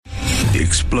The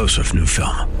explosive new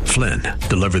film, Flynn,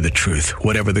 deliver the truth,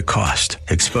 whatever the cost,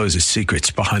 exposes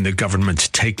secrets behind the government's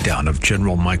takedown of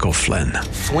General Michael Flynn.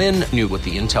 Flynn knew what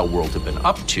the intel world had been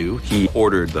up to. He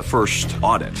ordered the first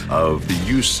audit of the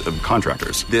use of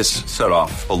contractors. This set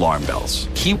off alarm bells.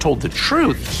 He told the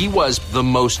truth. He was the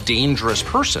most dangerous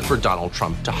person for Donald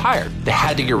Trump to hire. They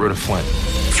had to get rid of Flynn.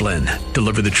 Flynn,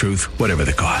 deliver the truth, whatever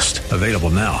the cost. Available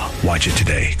now. Watch it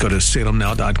today. Go to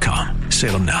salemnow.com.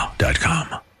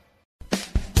 salemnow.com.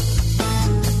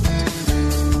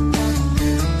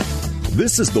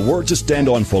 This is the Word to Stand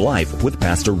On for Life with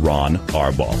Pastor Ron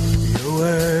Arbaugh. Your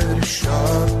word is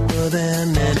sharper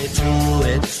than any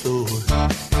two-edged sword,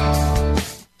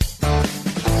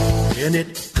 and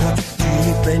it cuts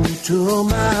deep into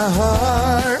my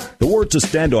heart. The Word to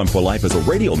Stand On for Life is a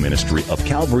radio ministry of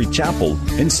Calvary Chapel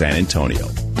in San Antonio.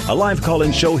 A live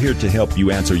call-in show here to help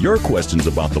you answer your questions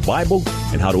about the Bible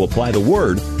and how to apply the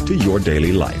Word to your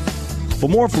daily life. For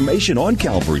more information on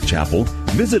Calvary Chapel,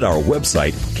 visit our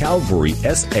website,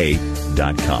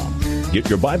 calvarysa.com. Get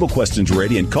your Bible questions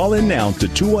ready and call in now to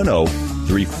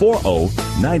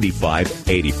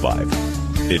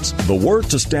 210-340-9585. It's The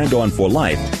Word to Stand On for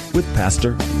Life with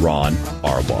Pastor Ron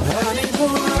Arbaugh. Running for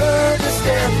word to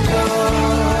stand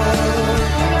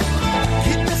on.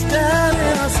 Keep us down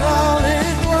in a solid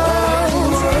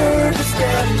ground. Word to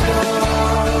stand on.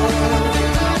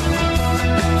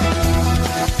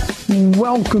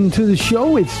 Welcome to the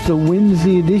show. It's the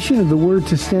Wednesday edition of the Word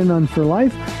to Stand On for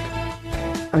Life.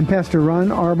 I'm Pastor Ron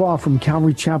Arbaugh from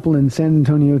Calvary Chapel in San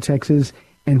Antonio, Texas.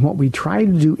 And what we try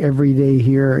to do every day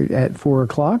here at 4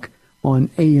 o'clock on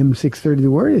AM 630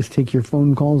 The Word is take your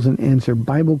phone calls and answer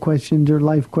Bible questions or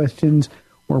life questions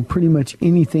or pretty much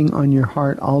anything on your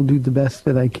heart. I'll do the best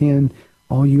that I can.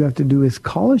 All you have to do is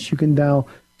call us. You can dial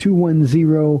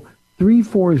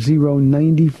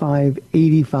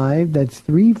 210-340-9585. That's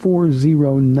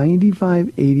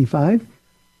 340-9585.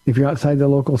 If you're outside the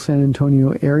local San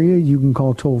Antonio area, you can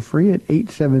call toll-free at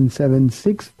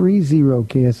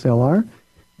 877-630-KSLR.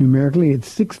 Numerically,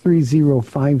 it's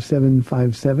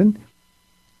 630-5757.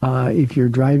 If you're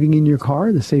driving in your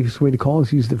car, the safest way to call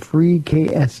is use the free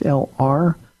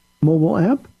KSLR mobile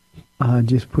app.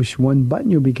 Just push one button.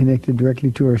 You'll be connected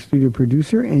directly to our studio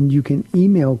producer, and you can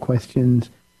email questions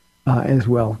as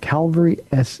well.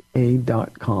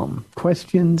 calvarysa.com.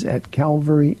 Questions at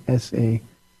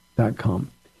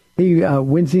calvarysa.com. Hey,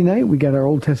 Wednesday night, we got our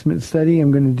Old Testament study.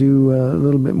 I'm going to do a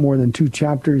little bit more than 2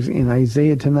 chapters in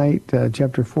Isaiah tonight,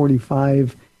 chapter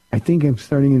 45. I think I'm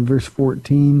starting in verse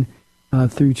 14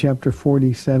 through chapter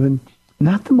 47.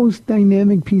 Not the most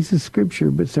dynamic piece of scripture,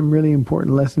 but some really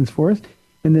important lessons for us.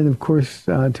 And then, of course,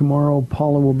 tomorrow,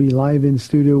 Paula will be live in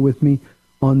studio with me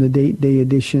on the date day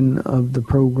edition of the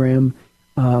program.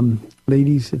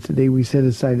 Ladies, it's a day we set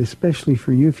aside especially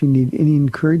for you. If you need any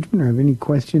encouragement or have any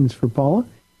questions for Paula,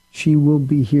 she will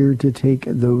be here to take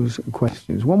those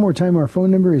questions. One more time, our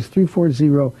phone number is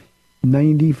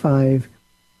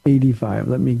 340-9585.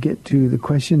 Let me get to the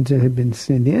questions that have been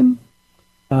sent in.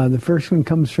 The first one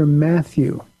comes from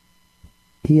Matthew.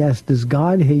 He asks, does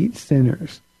God hate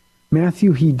sinners?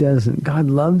 Matthew, he doesn't. God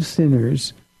loves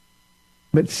sinners,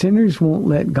 but sinners won't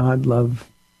let God love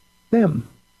them.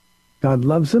 God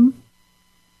loves them,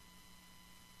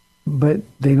 but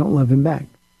they don't love him back.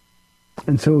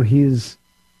 And so his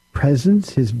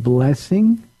presence, his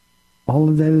blessing, all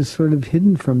of that is sort of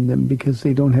hidden from them because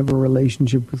they don't have a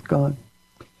relationship with God.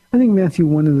 I think, Matthew,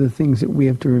 one of the things that we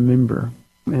have to remember,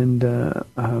 and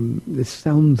this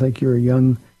sounds like you're a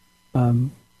young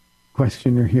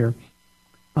questioner here,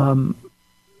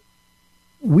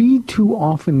 we too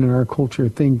often in our culture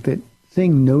think that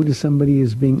saying no to somebody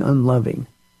is being unloving,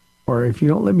 or if you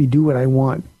don't let me do what I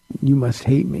want, you must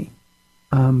hate me.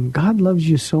 God loves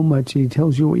you so much that he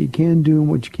tells you what you can do and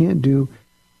what you can't do.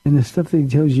 And the stuff that he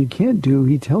tells you can't do,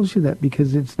 he tells you that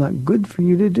because it's not good for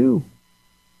you to do.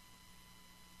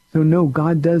 So no,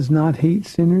 God does not hate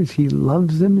sinners. He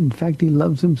loves them. In fact, he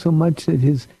loves them so much that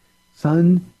his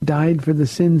Son died for the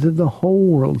sins of the whole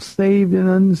world, saved and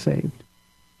unsaved.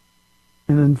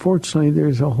 And unfortunately,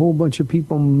 there's a whole bunch of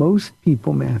people, most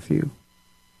people, Matthew,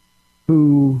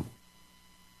 who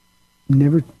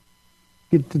never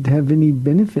get to have any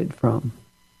benefit from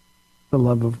the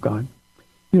love of God.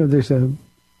 You know, there's a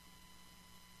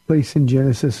place in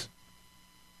Genesis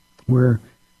where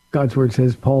God's word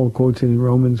says, Paul quotes it in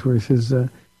Romans, where it says,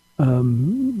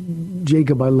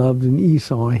 Jacob I loved and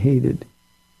Esau I hated.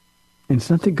 And it's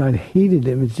not that God hated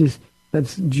him, it's just,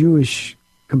 that's Jewish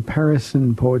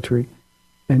comparison poetry.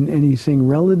 And he's saying,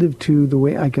 relative to the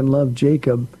way I can love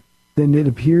Jacob, then it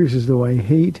appears as though I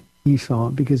hate Esau,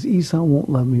 because Esau won't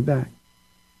love me back.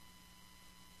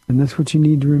 And that's what you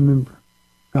need to remember.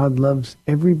 God loves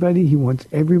everybody. He wants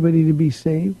everybody to be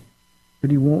saved,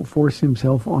 but he won't force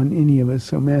himself on any of us.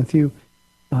 So Matthew,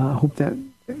 I hope that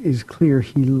is clear.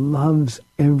 He loves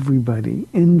everybody,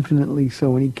 infinitely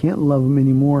so, and he can't love them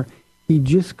anymore. He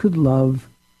just could love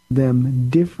them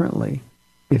differently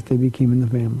if they became in the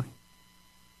family.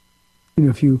 You know,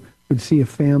 if you would see a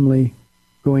family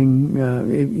going,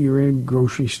 if you're in a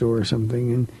grocery store or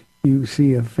something, and you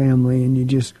see a family and you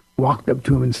just walked up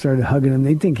to them and started hugging them,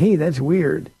 they'd think, hey, that's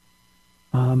weird.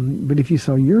 But if you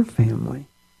saw your family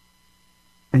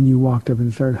and you walked up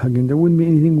and started hugging, there wouldn't be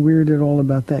anything weird at all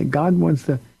about that. God wants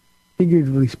to,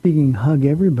 figuratively speaking, hug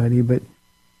everybody, but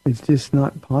it's just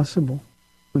not possible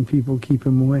when people keep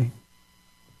him away.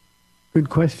 Good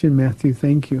question, Matthew.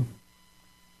 Thank you.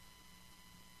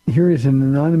 Here is an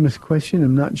anonymous question.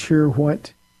 I'm not sure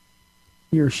what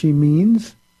he or she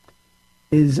means.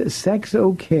 Is sex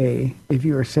okay if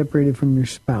you are separated from your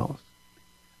spouse?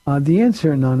 The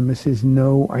answer, anonymous, is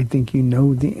no. I think you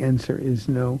know the answer is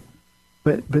no.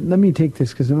 But let me take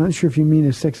this, because I'm not sure if you mean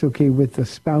is sex okay with the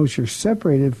spouse you're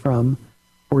separated from,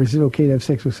 or is it okay to have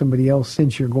sex with somebody else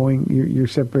since you're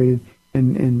separated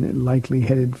and likely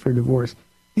headed for divorce?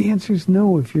 The answer is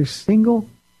no. If you're single,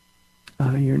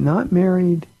 you're not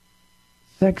married,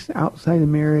 sex outside of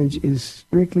marriage is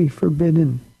strictly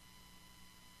forbidden.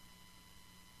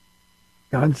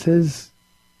 God says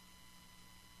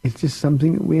it's just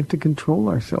something that we have to control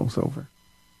ourselves over.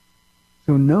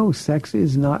 So no, sex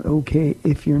is not okay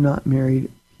if you're not married,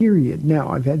 period. Now,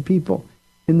 I've had people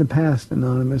in the past,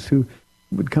 anonymous, who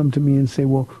would come to me and say,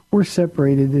 well, we're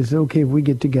separated. Is it okay if we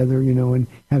get together, and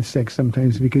have sex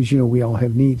sometimes because, we all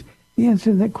have needs? The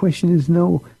answer to that question is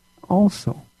no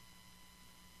also.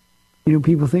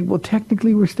 People think, well,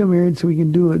 technically we're still married so we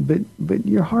can do it, but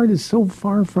your heart is so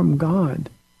far from God.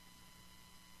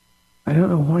 I don't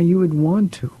know why you would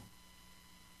want to.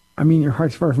 I mean, your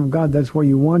heart's far from God. That's why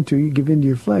you want to. You give into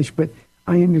your flesh. But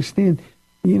I understand,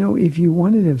 if you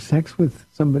wanted to have sex with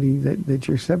somebody that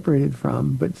you're separated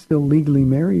from, but still legally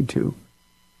married to,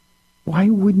 why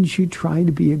wouldn't you try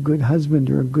to be a good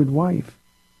husband or a good wife?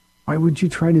 Why would you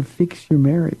try to fix your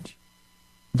marriage?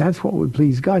 That's what would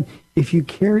please God. If you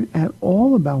cared at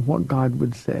all about what God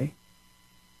would say,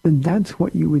 then that's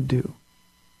what you would do.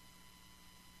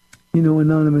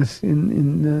 Anonymous,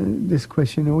 in this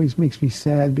question always makes me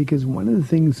sad, because one of the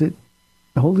things that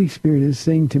the Holy Spirit is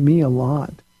saying to me a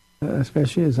lot,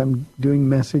 especially as I'm doing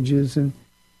messages and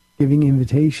giving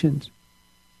invitations,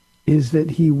 is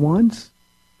that he wants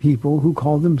people who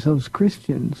call themselves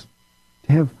Christians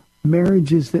to have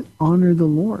marriages that honor the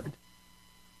Lord.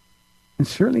 And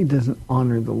certainly doesn't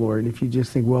honor the Lord if you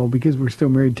just think, well, because we're still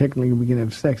married, technically we can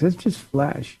have sex. That's just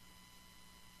flesh.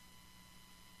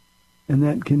 And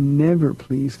that can never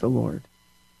please the Lord.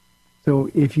 So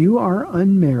if you are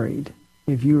unmarried,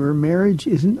 if your marriage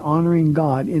isn't honoring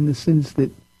God in the sense that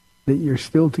you're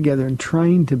still together and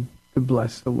trying to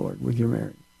bless the Lord with your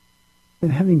marriage, then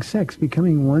having sex,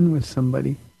 becoming one with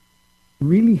somebody,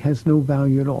 really has no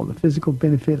value at all. The physical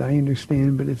benefit, I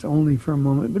understand, but it's only for a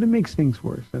moment. But it makes things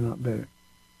worse and not better.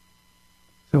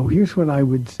 So here's what I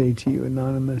would say to you,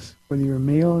 anonymous, whether you're a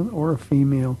male or a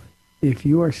female, if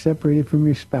you are separated from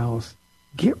your spouse,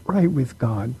 get right with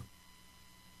God.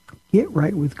 Get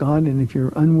right with God, and if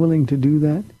you're unwilling to do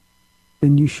that,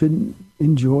 then you shouldn't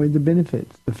enjoy the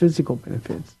benefits, the physical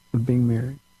benefits of being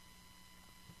married.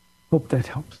 Hope that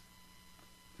helps.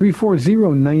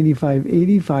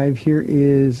 340-9585. Here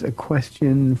is a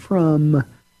question from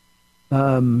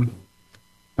our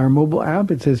mobile app.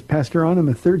 It says, Pastor On, I'm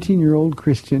a 13-year-old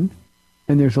Christian,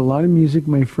 and there's a lot of music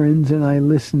my friends and I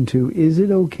listen to. Is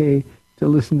it okay to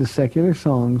listen to secular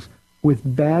songs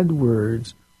with bad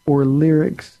words or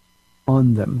lyrics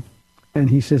on them?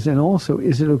 And he says, and also,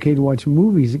 is it okay to watch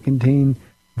movies that contain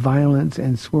violence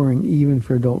and swearing, even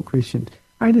for adult Christians?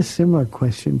 I had a similar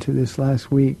question to this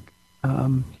last week.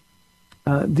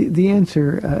 The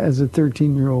answer as a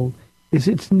 13-year-old is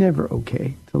it's never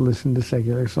okay to listen to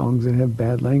secular songs that have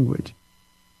bad language.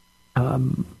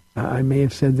 I may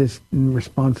have said this in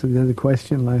response to the other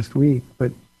question last week,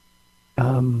 but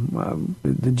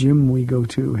the gym we go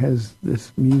to has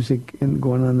this music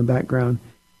going on in the background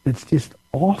that's just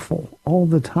awful all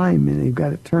the time, and they've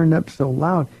got it turned up so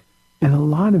loud, and a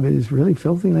lot of it is really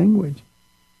filthy language.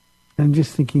 And I'm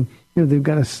just thinking, they've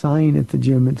got a sign at the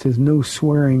gym that says no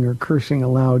swearing or cursing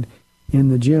allowed in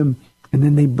the gym, and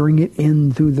then they bring it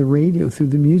in through the radio, through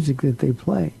the music that they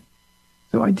play.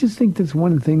 So I just think that's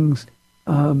one of the things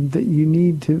that you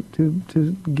need to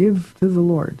give to the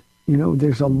Lord.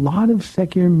 There's a lot of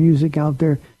secular music out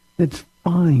there that's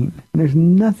fine. And there's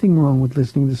nothing wrong with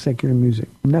listening to secular music.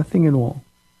 Nothing at all.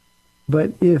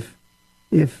 But if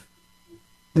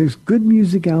there's good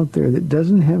music out there that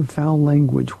doesn't have foul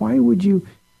language, why would you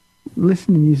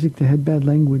listen to music that had bad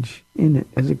language in it?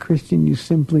 As a Christian, you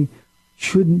simply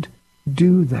shouldn't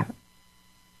do that.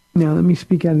 Now, let me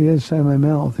speak out of the other side of my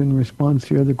mouth in response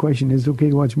to your other question. Is it okay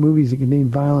to watch movies that contain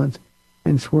violence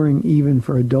and swearing even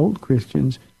for adult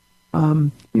Christians?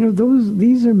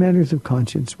 These are matters of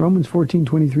conscience. Romans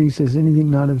 14:23 says anything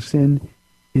not of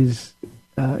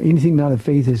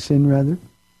faith is sin, rather.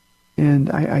 And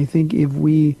I think if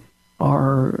we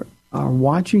are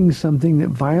watching something that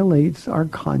violates our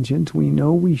conscience, we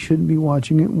know we shouldn't be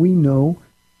watching it. We know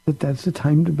that that's the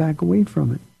time to back away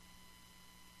from it.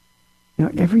 Now,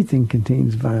 everything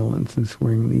contains violence and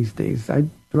swearing these days. I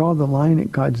draw the line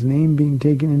at God's name being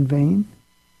taken in vain.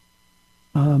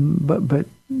 But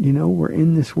we're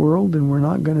in this world, and we're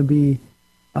not going to be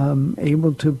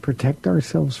able to protect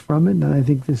ourselves from it. And I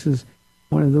think this is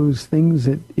one of those things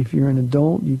that if you're an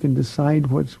adult, you can decide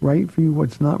what's right for you,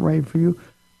 what's not right for you.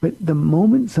 But the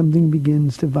moment something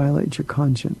begins to violate your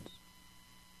conscience,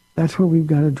 that's where we've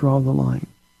got to draw the line.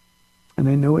 And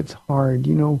I know it's hard.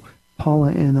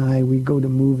 Paula and I, we go to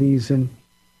movies, and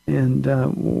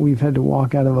we've had to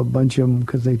walk out of a bunch of them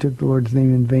because they took the Lord's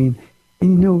name in vain.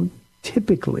 And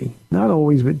typically, not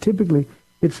always, but typically,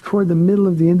 it's toward the middle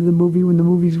of the end of the movie when the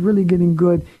movie's really getting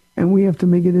good, and we have to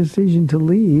make a decision to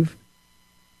leave.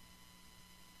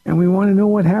 And we want to know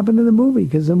what happened to the movie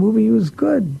because the movie was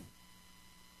good.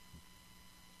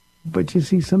 But you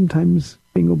see, sometimes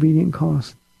being obedient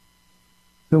costs.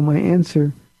 So my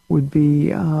answer would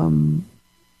be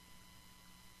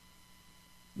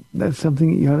that's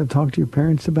something that you ought to talk to your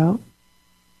parents about.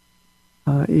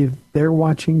 If they're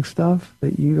watching stuff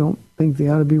that you don't think they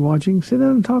ought to be watching, sit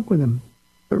down and talk with them.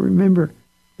 But remember,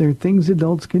 there are things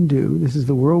adults can do. This is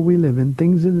the world we live in.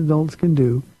 Things that adults can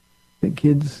do that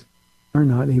kids are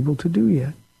not able to do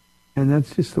yet. And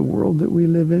that's just the world that we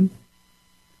live in.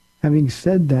 Having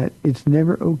said that, it's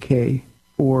never okay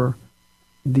for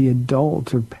the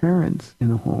adults or parents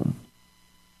in a home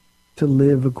to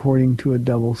live according to a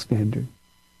double standard.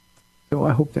 So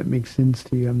I hope that makes sense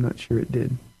to you. I'm not sure it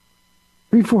did.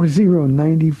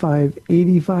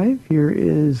 340-9585. Here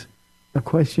is a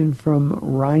question from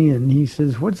Ryan. He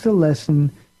says, what's the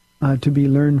lesson to be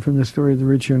learned from the story of the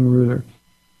rich young ruler?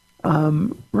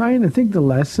 Ryan, I think the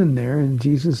lesson there, and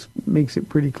Jesus makes it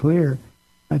pretty clear,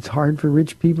 it's hard for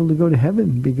rich people to go to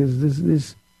heaven because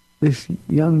this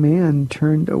young man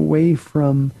turned away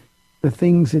from the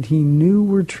things that he knew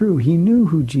were true. He knew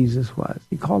who Jesus was.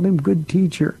 He called him good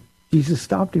teacher. Jesus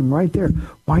stopped him right there.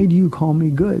 Why do you call me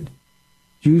good?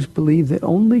 Jews believed that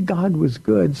only God was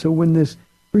good. So when this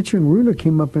rich young ruler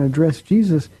came up and addressed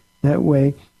Jesus that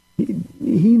way,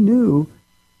 he knew,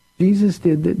 Jesus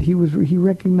did, that he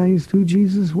recognized who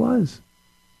Jesus was.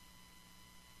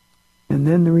 And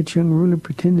then the rich young ruler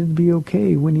pretended to be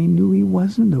okay when he knew he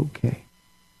wasn't okay.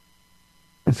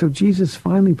 And so Jesus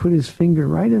finally put his finger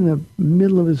right in the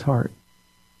middle of his heart.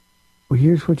 Well,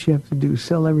 here's what you have to do.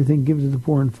 Sell everything, give to the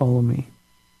poor, and follow me.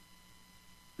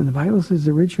 And the Bible says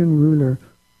the rich young ruler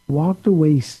walked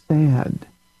away sad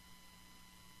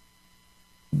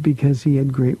because he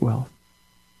had great wealth.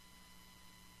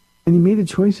 And he made a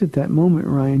choice at that moment,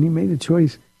 Ryan. He made a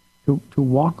choice to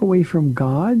walk away from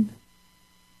God,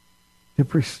 to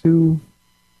pursue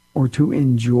or to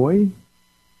enjoy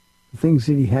the things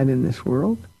that he had in this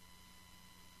world.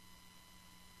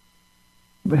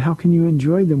 But how can you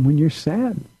enjoy them when you're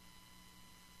sad?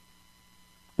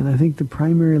 And I think the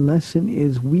primary lesson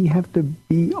is we have to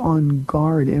be on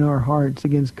guard in our hearts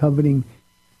against coveting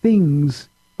things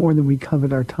more than we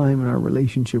covet our time and our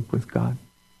relationship with God.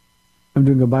 I'm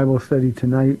doing a Bible study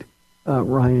tonight,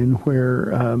 Ryan,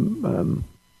 where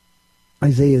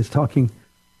Isaiah is talking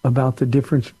about the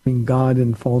difference between God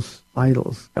and false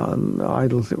idols,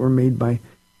 idols that were made by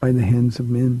the hands of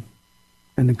men.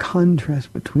 And the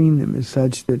contrast between them is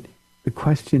such that the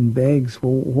question begs,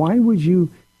 well, why would you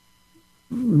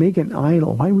make an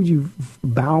idol? Why would you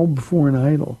bow before an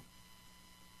idol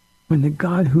when the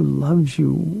God who loves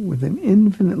you with an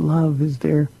infinite love is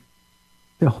there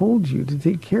to hold you, to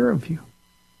take care of you?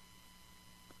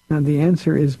 Now, the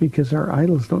answer is because our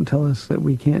idols don't tell us that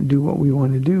we can't do what we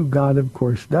want to do. God, of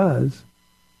course, does.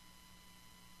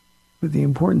 But the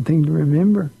important thing to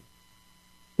remember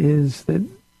is that,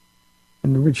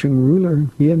 and the rich young ruler,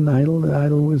 he had an idol. The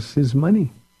idol was his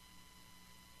money.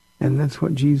 And that's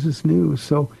what Jesus knew.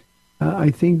 So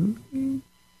I think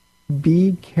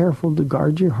be careful to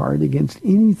guard your heart against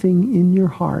anything in your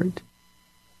heart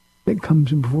that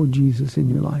comes before Jesus in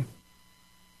your life.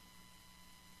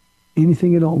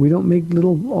 Anything at all. We don't make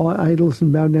little idols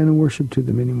and bow down and worship to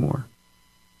them anymore.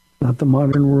 It's not the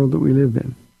modern world that we live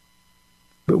in.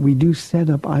 But we do set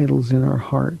up idols in our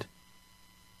heart.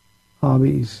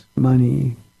 Hobbies,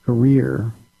 money,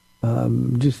 career,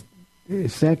 just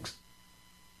sex.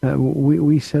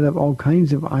 We set up all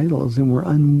kinds of idols, and we're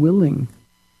unwilling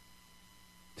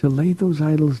to lay those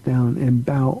idols down and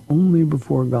bow only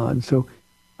before God. So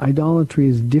idolatry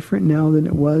is different now than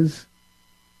it was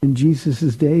in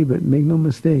Jesus' day, but make no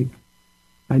mistake,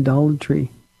 idolatry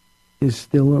is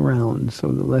still around. So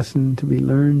the lesson to be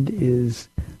learned is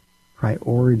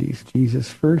priorities. Jesus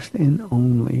first and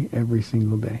only every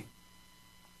single day.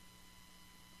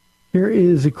 Here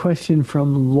is a question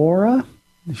from Laura.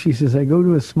 She says, I go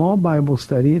to a small Bible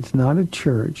study. It's not a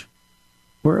church,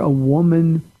 where a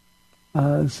woman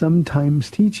sometimes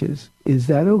teaches. Is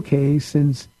that okay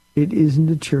since it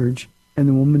isn't a church and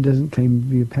the woman doesn't claim to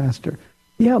be a pastor?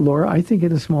 Yeah, Laura, I think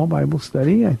at a small Bible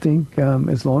study, I think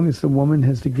as long as the woman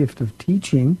has the gift of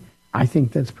teaching, I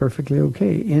think that's perfectly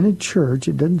okay. In a church,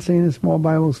 it doesn't say in a small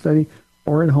Bible study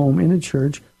or at home, in a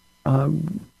church,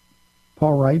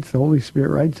 Paul writes, the Holy Spirit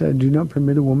writes, do not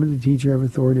permit a woman to teach or have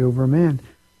authority over a man.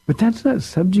 But that's not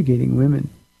subjugating women.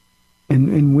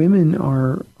 And women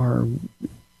are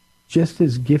just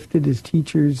as gifted as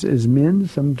teachers as men,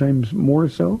 sometimes more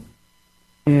so.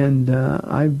 And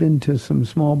I've been to some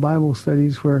small Bible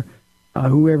studies where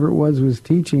whoever it was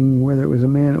teaching, whether it was a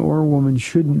man or a woman,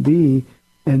 shouldn't be,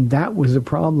 and that was a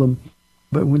problem.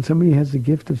 But when somebody has the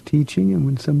gift of teaching and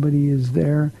when somebody is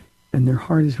there and their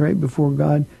heart is right before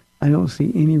God, I don't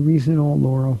see any reason at all,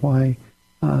 Laura, why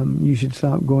you should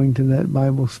stop going to that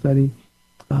Bible study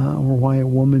or why a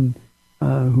woman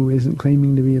who isn't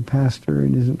claiming to be a pastor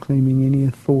and isn't claiming any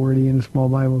authority in a small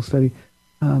Bible study,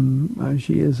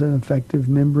 she is an effective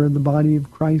member of the body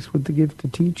of Christ with the gift to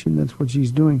teach, and that's what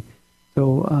she's doing.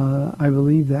 So I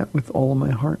believe that with all of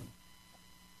my heart.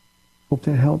 Hope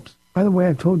that helps. By the way,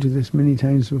 I've told you this many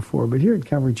times before, but here at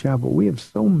Calvary Chapel, we have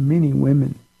so many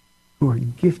women who are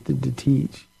gifted to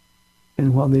teach.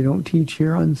 And while they don't teach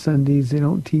here on Sundays, they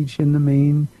don't teach in the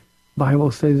main Bible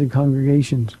studies and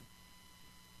congregations.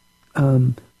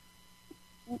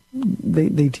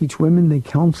 They teach women, they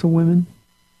counsel women.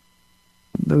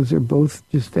 Those are both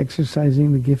just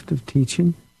exercising the gift of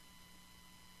teaching.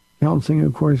 Counseling,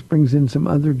 of course, brings in some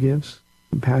other gifts: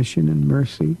 compassion and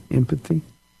mercy, empathy,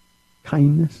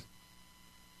 kindness.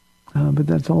 But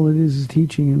that's all it is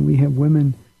teaching. And we have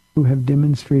women who have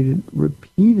demonstrated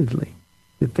repeatedly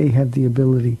that they have the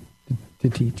ability to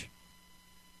teach.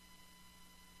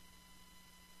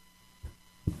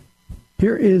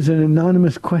 Here is an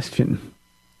anonymous question.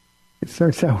 It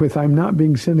starts out with, I'm not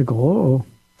being cynical.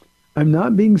 I'm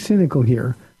not being cynical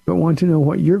here, but want to know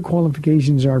what your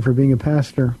qualifications are for being a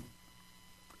pastor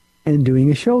and doing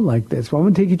a show like this. Well, I'm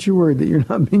going to take it your word that you're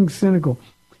not being cynical.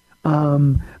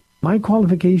 My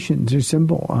qualifications are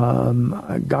simple.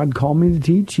 God called me to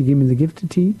teach. He gave me the gift to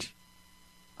teach.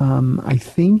 I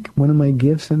think one of my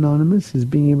gifts, Anonymous, is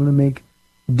being able to make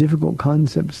difficult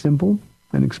concepts simple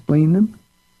and explain them.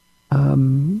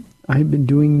 I've been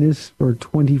doing this for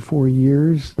 24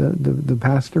 years, the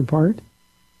pastor part.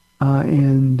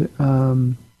 And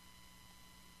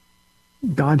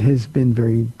God has been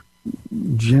very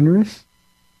generous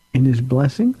in his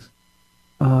blessings.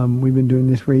 We've been doing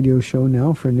this radio show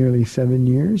now for nearly 7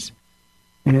 years.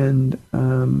 And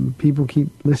people keep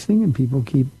listening and people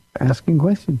keep asking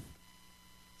questions.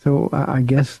 So I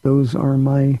guess those are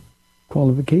my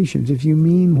qualifications. If you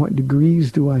mean what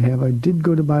degrees do I have, I did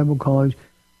go to Bible college,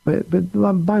 but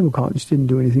Bible college didn't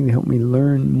do anything to help me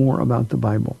learn more about the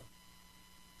Bible.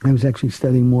 I was actually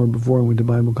studying more before I went to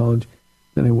Bible college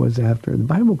than I was after. The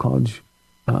Bible college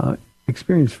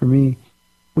experience for me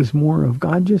was more of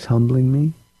God just humbling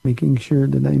me, making sure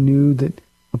that I knew that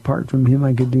apart from him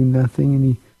I could do nothing,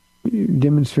 and he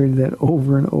demonstrated that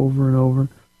over and over and over.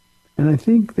 And I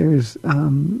think there's,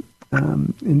 in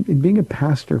being a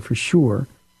pastor for sure,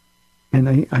 and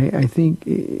I think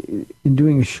in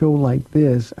doing a show like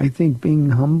this, I think being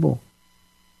humble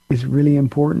is really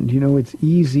important. You know, it's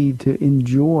easy to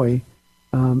enjoy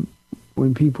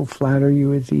when people flatter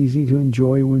you. It's easy to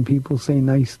enjoy when people say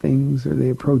nice things or they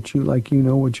approach you like you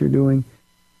know what you're doing.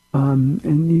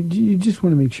 And you just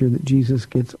want to make sure that Jesus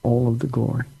gets all of the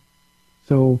glory.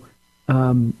 So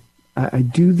I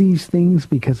do these things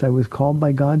because I was called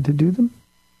by God to do them.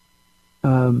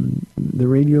 The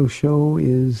radio show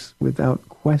is without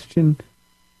question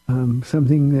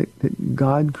something that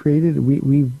God created.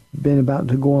 We've been about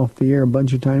to go off the air a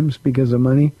bunch of times because of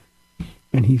money,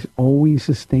 and he's always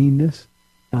sustained us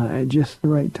at just the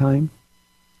right time.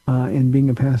 And being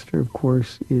a pastor, of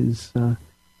course, is a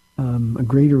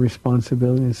greater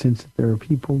responsibility in the sense that there are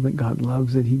people that God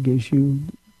loves, that he gives you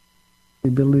the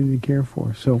ability to care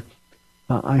for. So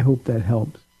I hope that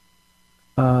helps.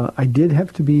 I did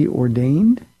have to be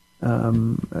ordained.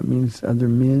 That means other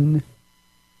men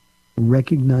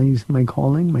recognized my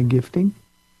calling, my gifting.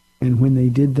 And when they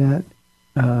did that,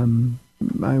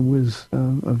 I was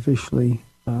officially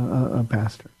a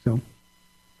pastor. So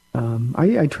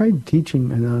I tried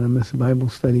teaching anonymous Bible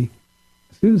study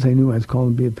as soon as I knew I was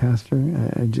called to be a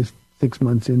pastor. I just 6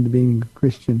 months into being a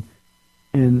Christian,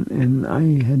 and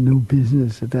I had no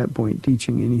business at that point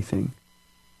teaching anything.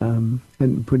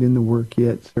 Hadn't put in the work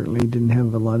yet. Certainly didn't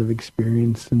have a lot of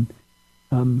experience, and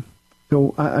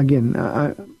so I'm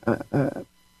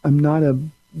not a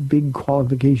big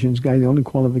qualifications guy. The only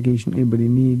qualification anybody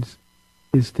needs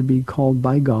is to be called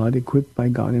by God, equipped by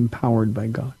God, empowered by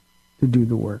God to do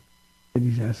the work that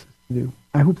He's asked us to do.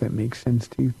 I hope that makes sense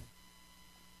to you.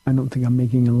 I don't think I'm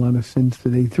making a lot of sense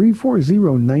today.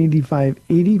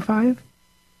 340-9585.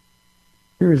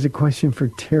 Here is a question for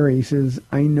Terry. He says,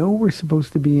 I know we're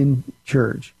supposed to be in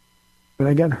church, but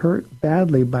I got hurt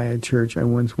badly by a church I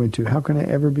once went to. How can I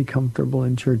ever be comfortable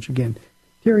in church again?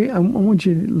 Terry, I want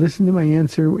you to listen to my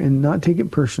answer and not take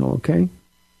it personal, okay?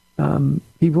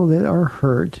 People that are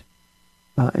hurt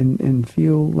and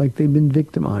feel like they've been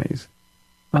victimized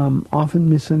often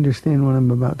misunderstand what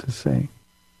I'm about to say.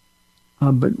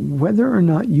 But whether or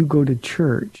not you go to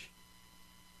church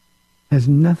has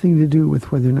nothing to do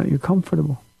with whether or not you're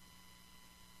comfortable.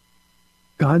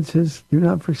 God says, do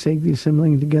not forsake the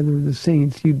assembling together of the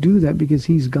saints. You do that because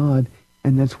He's God,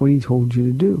 and that's what He told you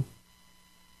to do.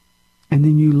 And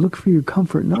then you look for your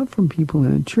comfort, not from people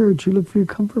in a church, you look for your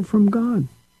comfort from God.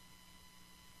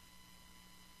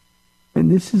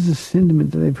 And this is a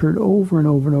sentiment that I've heard over and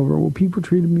over and over. Well, people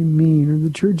treated me mean, or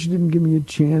the church didn't give me a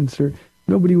chance, or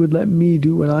nobody would let me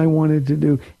do what I wanted to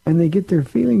do. And they get their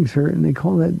feelings hurt, and they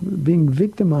call that being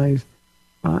victimized.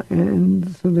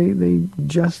 And so they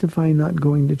justify not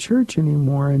going to church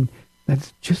anymore. And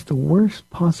that's just the worst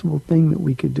possible thing that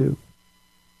we could do.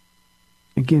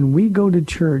 Again, we go to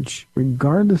church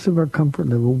regardless of our comfort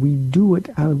level. We do it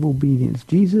out of obedience.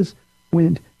 Jesus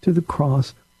went to the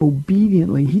cross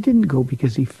obediently. He didn't go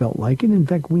because He felt like it. In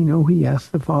fact, we know He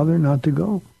asked the Father not to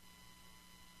go.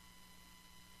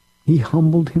 He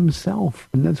humbled Himself,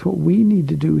 and that's what we need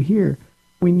to do here.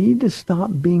 We need to stop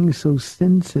being so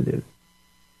sensitive,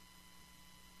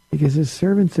 because as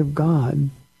servants of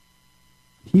God,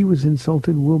 He was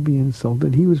insulted, will be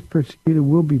insulted. He was persecuted,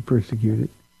 will be persecuted.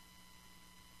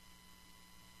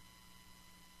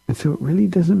 And so it really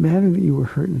doesn't matter that you were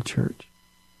hurt in the church.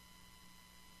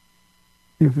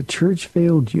 If a church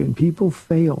failed you, and people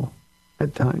fail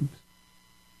at times,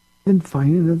 then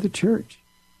find another church.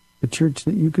 A church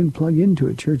that you can plug into,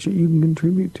 a church that you can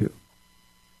contribute to.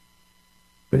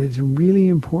 But it's really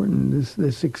important,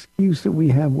 this excuse that we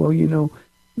have. Well, you know,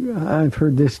 I've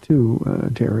heard this too,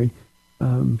 Terry.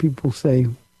 People say,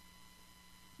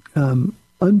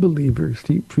 unbelievers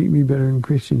treat me better than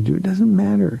Christians do. It doesn't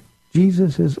matter.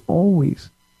 Jesus has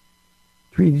always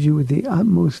treated you with the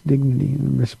utmost dignity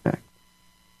and respect.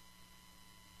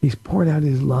 He's poured out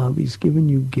His love. He's given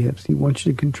you gifts. He wants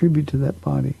you to contribute to that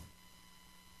body.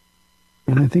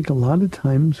 And I think a lot of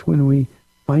times when we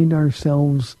find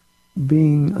ourselves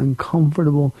being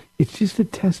uncomfortable, it's just a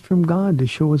test from God to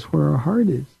show us where our heart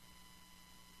is.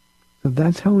 So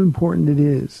that's how important it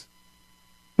is.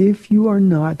 If you are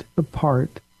not a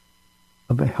part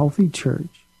of a healthy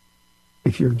church,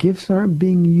 if your gifts aren't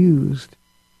being used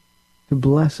to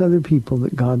bless other people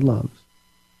that God loves,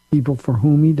 people for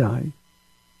whom He died,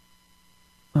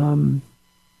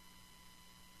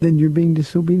 then you're being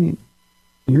disobedient.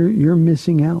 You're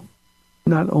missing out.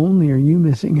 Not only are you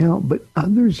missing out, but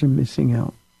others are missing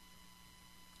out.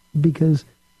 Because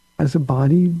as a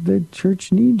body, the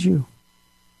church needs you.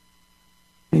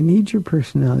 They need your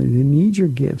personality. They need your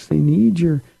gifts. They need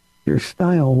your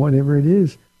style, whatever it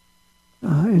is.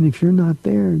 And if you're not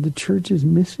there, the church is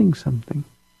missing something.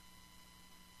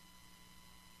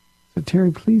 So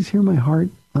Terry, please hear my heart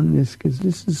on this, because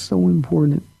this is so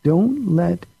important. Don't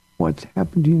let what's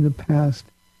happened to you in the past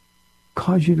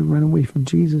cause you to run away from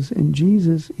Jesus. And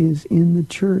Jesus is in the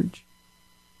church.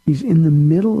 He's in the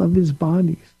middle of His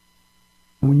bodies.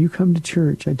 And when you come to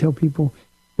church, I tell people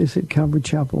this at Calvary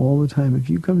Chapel all the time. If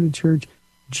you come to church,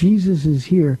 Jesus is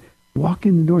here. Walk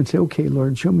in the door and say, okay,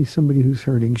 Lord, show me somebody who's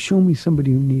hurting. Show me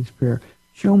somebody who needs prayer.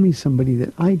 Show me somebody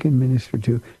that I can minister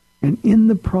to. And in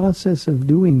the process of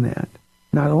doing that,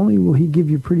 not only will He give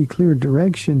you pretty clear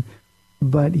direction,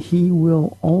 but He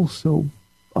will also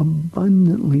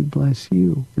abundantly bless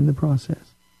you in the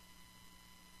process.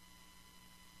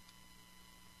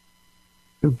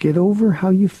 So get over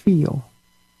how you feel.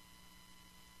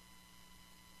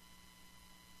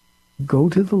 go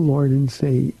to the Lord and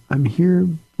say, I'm here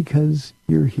because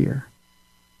you're here.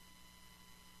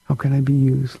 How can I be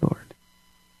used, Lord?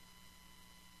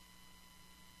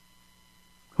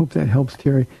 Hope that helps,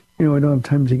 Terry. I don't have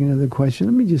time to take another question.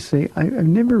 Let me just say, I've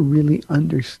never really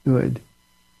understood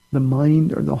the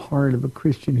mind or the heart of a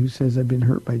Christian who says, I've been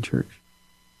hurt by church.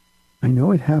 I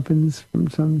know it happens from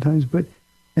sometimes, but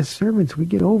as servants, we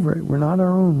get over it. We're not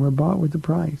our own. We're bought with a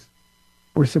price.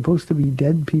 We're supposed to be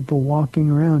dead people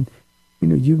walking around.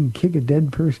 You can kick a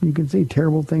dead person. You can say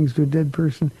terrible things to a dead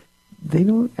person. They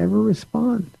don't ever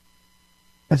respond.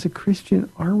 As a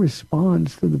Christian, our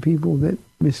response to the people that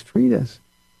mistreat us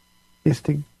is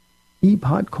to heap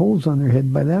hot coals on their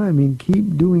head. By that I mean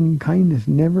keep doing kindness.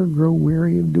 Never grow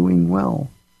weary of doing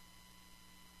well.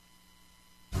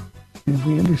 And if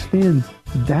we understand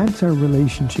that's our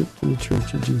relationship to the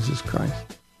Church of Jesus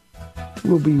Christ,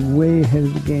 we'll be way ahead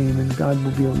of the game, and God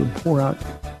will be able to pour out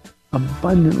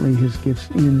abundantly his gifts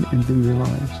in and through your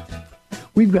lives.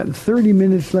 We've got 30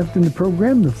 minutes left in the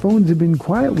program. The phones have been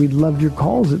quiet. We'd love your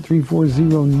calls at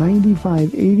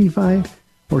 340-9585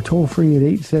 or toll free at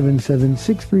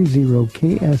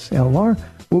 877-630-KSLR.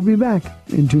 We'll be back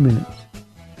in 2 minutes.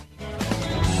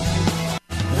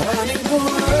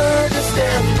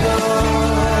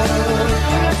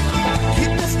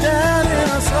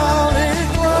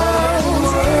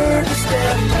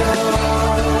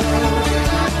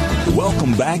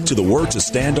 Welcome back to the Word to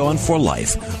Stand On for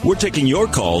Life. We're taking your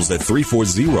calls at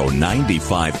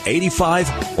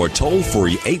 340-9585 or toll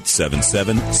free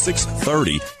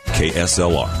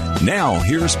 877-630-KSLR. Now,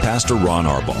 here's Pastor Ron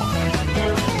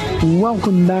Arbaugh.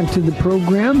 Welcome back to the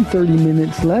program. 30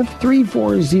 minutes left.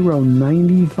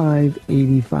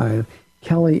 340-9585.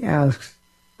 Kelly asks,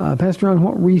 Pastor Ron,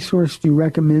 what resource do you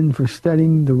recommend for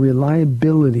studying the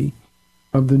reliability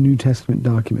of the New Testament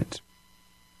documents?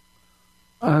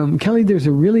 Kelly, there's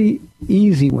a really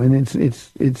easy one.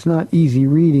 It's not easy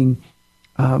reading,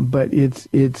 but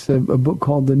it's a book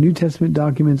called The New Testament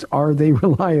Documents, Are They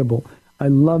Reliable? I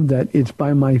love that. It's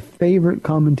by my favorite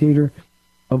commentator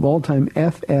of all time,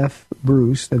 F.F.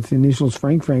 Bruce. That's the initials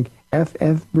Frank,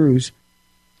 F.F. Bruce.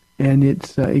 And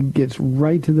it gets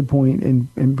right to the point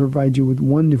and provides you with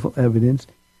wonderful evidence.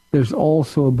 There's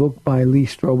also a book by Lee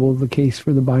Strobel, The Case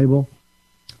for the Bible.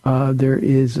 There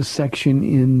is a section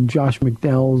in Josh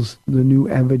McDowell's The New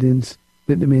Evidence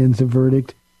That Demands a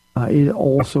Verdict. It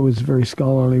also is very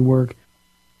scholarly work.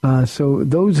 So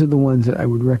those are the ones that I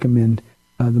would recommend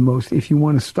the most. If you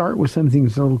want to start with something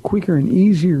that's a little quicker and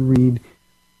easier to read,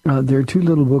 there are two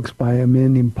little books by a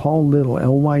man named Paul Little,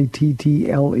 Lyttle,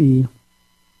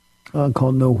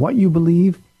 called Know What You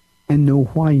Believe and Know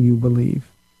Why You Believe.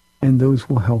 And those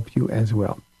will help you as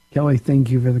well. Kelly, thank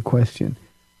you for the question.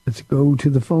 Let's go to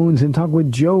the phones and talk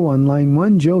with Joe on line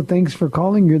one. Joe, thanks for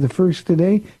calling. You're the first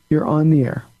today. You're on the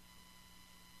air.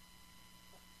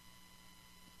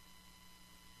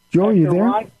 Joe, are you there?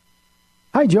 Ron?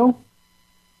 Hi, Joe.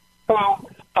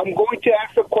 I'm going to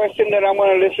ask a question that I'm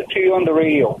going to listen to you on the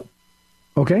radio.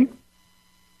 Okay.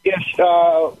 Yes,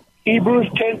 Hebrews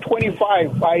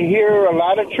 10:25. I hear a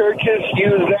lot of churches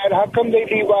use that. How come they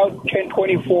leave out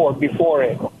 10:24 before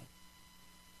it?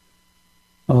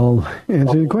 I'll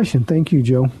answer the question. Thank you,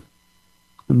 Joe.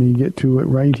 Let me get to it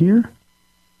right here.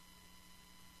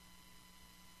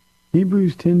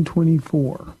 Hebrews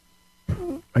 10:24.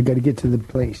 I got to get to the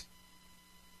place.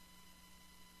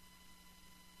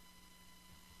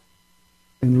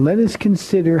 And let us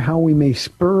consider how we may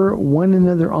spur one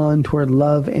another on toward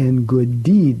love and good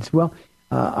deeds. Well,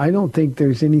 I don't think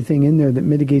there's anything in there that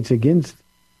mitigates against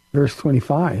verse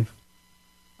 25.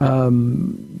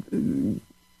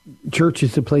 Church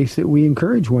is the place that we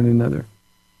encourage one another.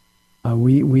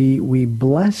 We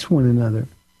bless one another.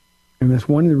 And that's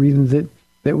one of the reasons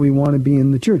that we want to be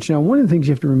in the church. Now, one of the things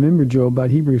you have to remember, Joe,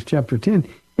 about Hebrews chapter 10,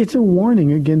 it's a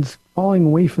warning against falling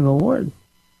away from the Lord.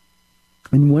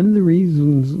 And one of the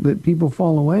reasons that people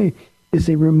fall away is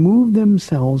they remove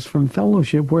themselves from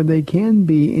fellowship where they can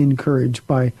be encouraged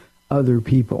by other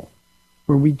people,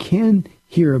 where we can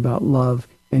hear about love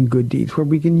and good deeds, where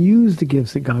we can use the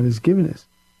gifts that God has given us.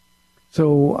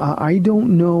 So I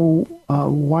don't know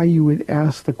why you would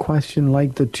ask the question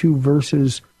like the two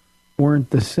verses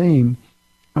weren't the same.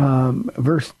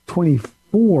 Verse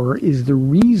 24 is the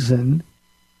reason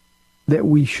that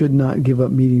we should not give up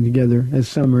meeting together as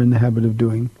some are in the habit of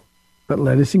doing. But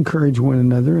let us encourage one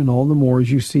another, and all the more as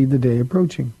you see the day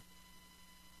approaching.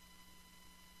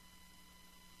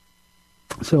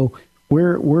 So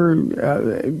Joe,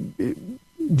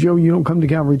 you don't come to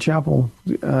Calvary Chapel.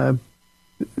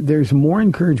 There's more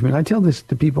encouragement. I tell this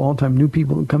to people all the time, new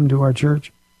people that come to our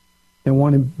church and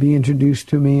want to be introduced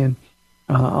to me. And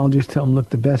I'll just tell them, look,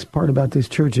 the best part about this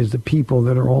church is the people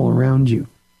that are all around you.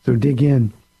 So dig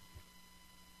in.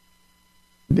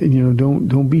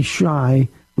 Don't be shy.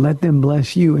 Let them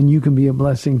bless you, and you can be a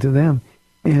blessing to them.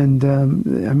 And,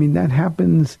 that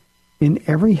happens in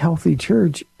every healthy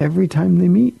church every time they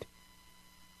meet.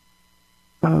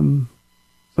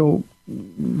 So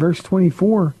verse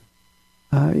 24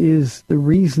 is the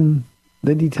reason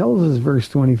that he tells us, verse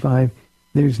 25,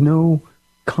 there's no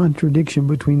contradiction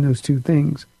between those two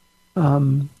things.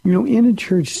 In a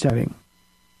church setting,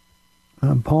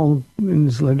 Paul, in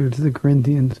his letter to the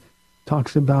Corinthians,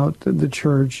 talks about the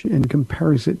church and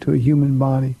compares it to a human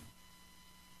body.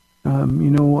 Our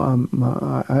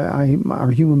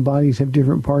human bodies have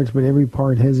different parts, but every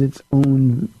part has its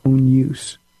own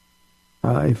use.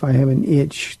 If I have an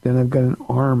itch, then I've got an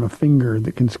arm, a finger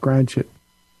that can scratch it.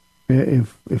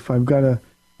 If I've got a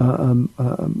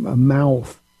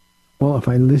mouth, well, if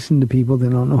I listen to people,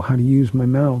 then I'll know how to use my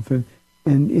mouth. And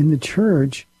in the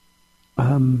church,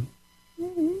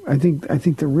 I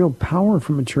think the real power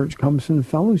from a church comes from the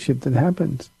fellowship that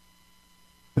happens,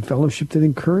 the fellowship that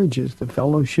encourages, the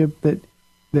fellowship that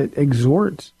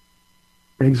exhorts.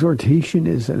 Exhortation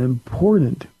is an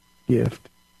important gift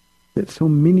that so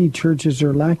many churches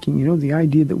are lacking. The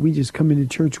idea that we just come into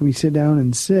church, we sit down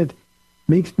and sit,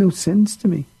 makes no sense to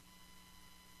me.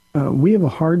 We have a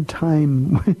hard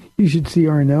time. You should see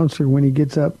our announcer when he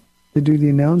gets up to do the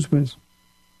announcements,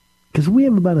 because we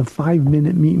have about a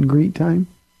 5-minute meet and greet time.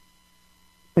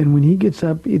 And when he gets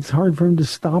up, it's hard for him to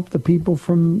stop the people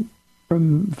from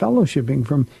fellowshipping,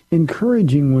 from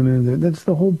encouraging one another. That's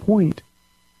the whole point.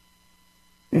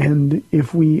 And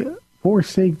if we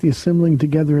forsake the assembling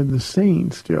together of the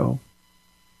saints, Joe,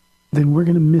 then we're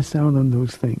going to miss out on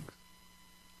those things.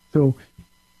 So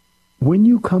when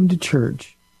you come to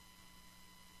church,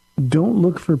 don't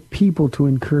look for people to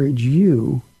encourage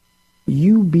you.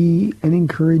 You be an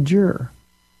encourager.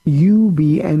 You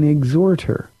be an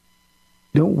exhorter.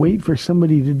 Don't wait for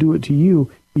somebody to do it to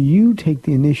you. You take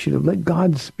the initiative. Let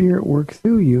God's Spirit work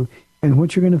through you. And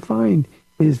what you're going to find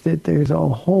is that there's a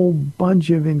whole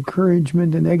bunch of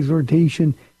encouragement and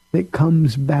exhortation that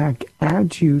comes back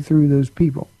at you through those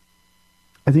people.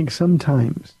 I think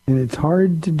sometimes, and it's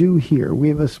hard to do here, we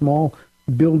have a small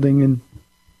building and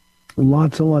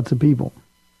lots and lots of people.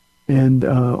 And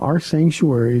our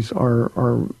sanctuaries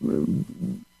are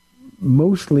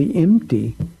mostly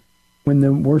empty when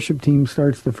the worship team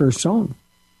starts the first song.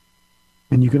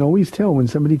 And you can always tell when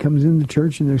somebody comes in the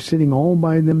church and they're sitting all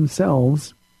by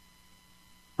themselves,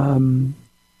 you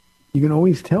can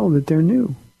always tell that they're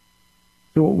new.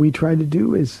 So what we try to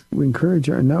do is we encourage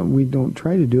we don't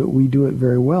try to do it, we do it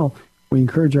very well. We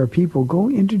encourage our people, go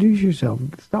introduce yourself.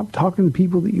 Stop talking to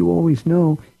people that you always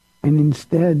know, and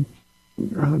instead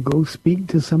go speak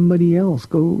to somebody else.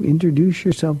 Go introduce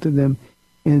yourself to them.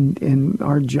 And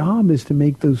our job is to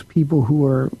make those people who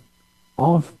are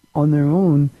off on their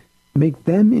own, make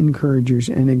them encouragers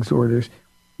and exhorters.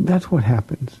 That's what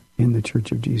happens in the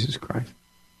Church of Jesus Christ.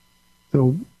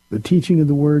 So the teaching of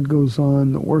the Word goes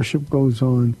on, the worship goes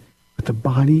on, but the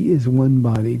body is one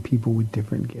body, people with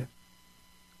different gifts.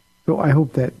 So I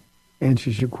hope that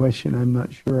answers your question. I'm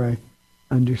not sure I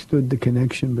understood the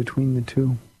connection between the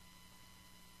two.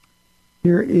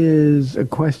 Here is a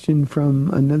question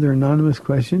from another anonymous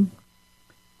question.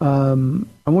 I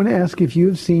want to ask if you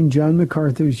have seen John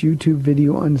MacArthur's YouTube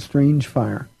video on Strange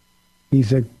Fire.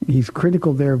 He's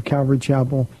critical there of Calvary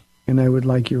Chapel, and I would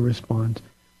like your response.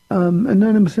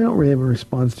 Anonymous, I don't really have a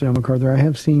response to John MacArthur. I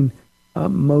have seen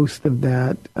most of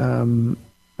that. When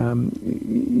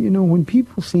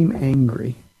people seem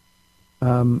angry,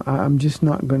 I'm just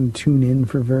not going to tune in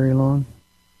for very long.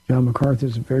 John MacArthur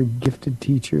is a very gifted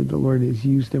teacher. The Lord has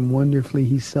used him wonderfully.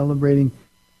 He's celebrating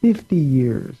 50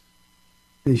 years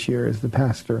this year as the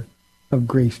pastor of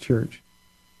Grace Church.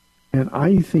 And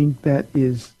I think that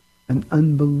is an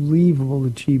unbelievable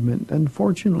achievement.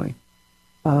 Unfortunately,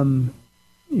 John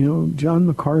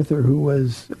MacArthur, who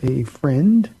was a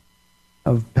friend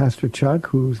of Pastor Chuck,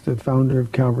 who's the founder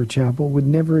of Calvary Chapel, would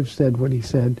never have said what he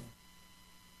said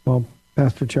while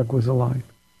Pastor Chuck was alive.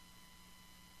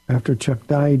 After Chuck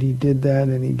died, he did that,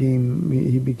 and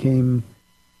he became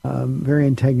very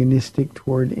antagonistic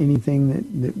toward anything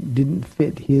that didn't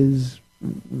fit his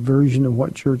version of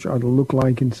what church ought to look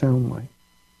like and sound like.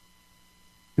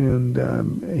 And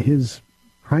his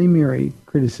primary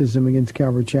criticism against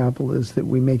Calvary Chapel is that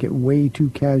we make it way too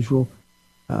casual.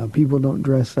 People don't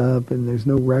dress up, and there's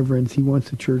no reverence. He wants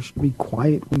the church to be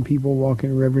quiet when people walk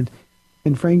in reverence.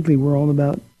 And frankly, we're all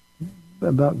about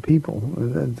people.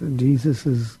 Jesus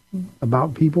is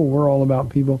about people. We're all about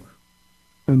people.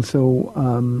 And so,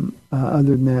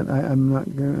 other than that, I'm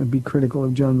not going to be critical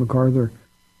of John MacArthur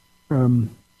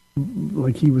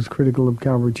like he was critical of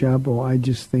Calvary Chapel. I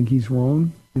just think he's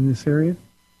wrong in this area.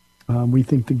 We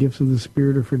think the gifts of the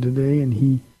Spirit are for today, and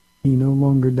he no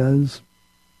longer does.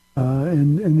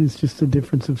 And it's just a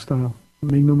difference of style.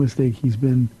 Make no mistake, he's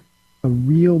been a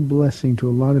real blessing to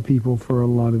a lot of people for a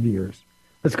lot of years.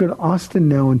 Let's go to Austin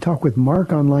now and talk with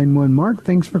Mark on line 1. Mark,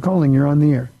 thanks for calling. You're on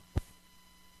the air.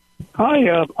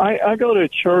 Hi, I go to a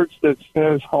church that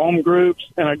has home groups,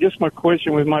 and I guess my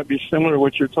question might be similar to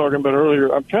what you were talking about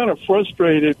earlier. I'm kind of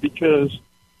frustrated because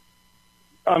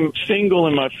I'm single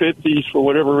in my 50s for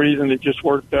whatever reason. It just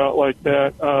worked out like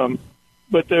that.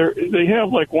 But they have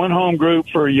like one home group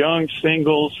for young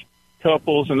singles,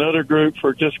 couples, another group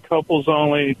for just couples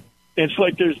only. It's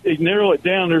like they narrow it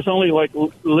down. There's only like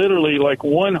literally like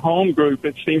one home group,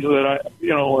 it seems, that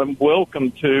I'm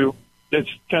welcome to. That's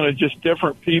kind of just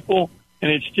different people, and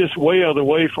it's just way out of the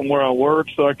way from where I work,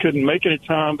 so I couldn't make any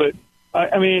time. But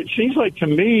I mean, it seems like to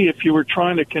me, if you were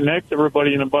trying to connect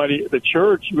everybody in the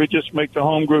church, you would just make the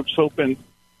home groups open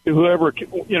to whoever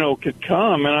could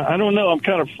come. And I don't know. I'm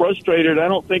kind of frustrated. I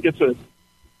don't think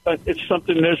it's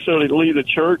something necessarily to leave the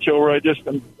church over. I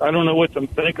don't know what to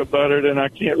think about it, and I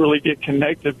can't really get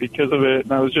connected because of it.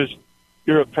 And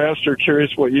you're a pastor,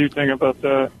 curious what you think about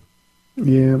that.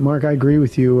 Yeah, Mark, I agree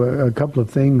with you. A couple of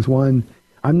things. One,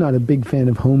 I'm not a big fan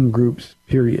of home groups,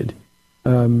 period.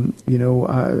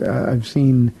 I've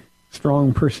seen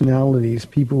strong personalities,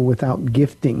 people without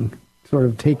gifting, sort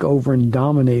of take over and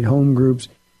dominate home groups.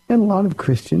 And a lot of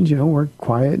Christians, we're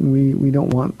quiet and we don't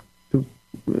want to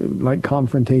like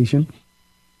confrontation.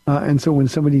 And so when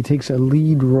somebody takes a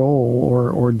lead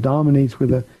role or dominates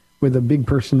with a big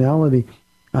personality,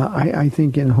 I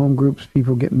think in home groups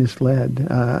people get misled.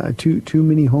 Too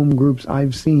many home groups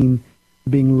I've seen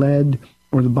being led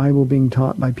or the Bible being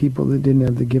taught by people that didn't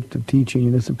have the gift of teaching.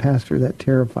 And as a pastor, that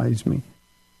terrifies me.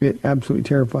 It absolutely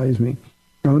terrifies me.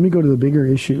 Now, let me go to the bigger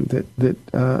issue that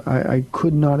I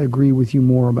could not agree with you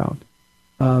more about.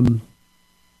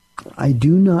 I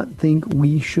do not think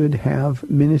we should have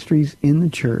ministries in the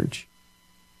church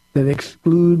that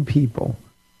exclude people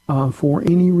for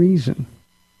any reason.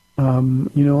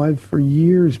 I've for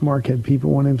years, Mark, had people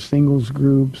want to have singles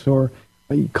groups or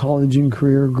college and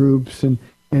career groups, and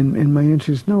my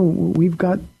answer is no. We've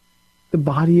got the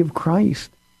body of Christ,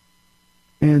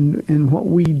 and what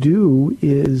we do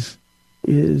is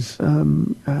we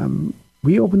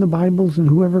open the Bibles, and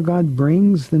whoever God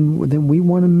brings, then we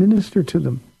want to minister to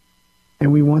them,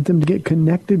 and we want them to get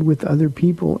connected with other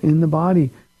people in the body.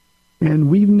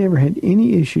 And we've never had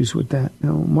any issues with that.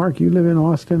 Now, Mark, you live in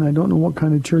Austin. I don't know what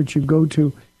kind of church you go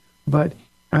to, but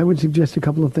I would suggest a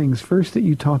couple of things. First, that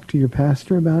you talk to your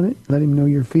pastor about it. Let him know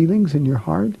your feelings and your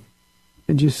heart.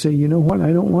 And just say, you know what,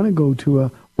 I don't want to go to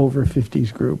a over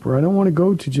 50s group, or I don't want to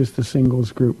go to just a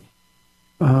singles group.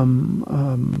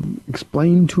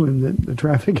 Explain to him that the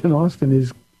traffic in Austin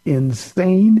is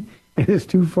insane and it's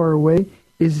too far away.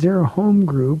 Is there a home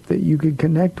group that you could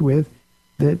connect with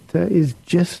that is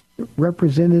just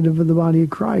representative of the body of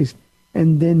Christ?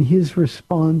 And then his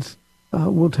response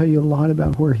will tell you a lot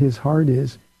about where his heart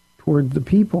is toward the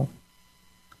people.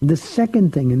 The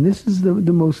second thing, and this is the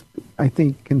most, I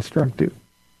think, constructive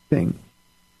thing,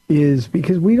 is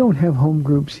because we don't have home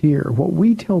groups here. What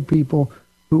we tell people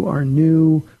who are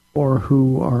new or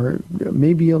who are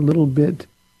maybe a little bit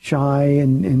shy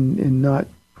and not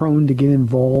prone to get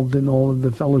involved in all of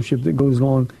the fellowship that goes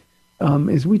along,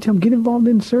 is we tell them, get involved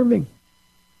in serving.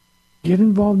 Get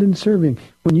involved in serving.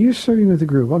 When you're serving with a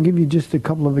group, I'll give you just a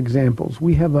couple of examples.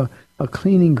 We have a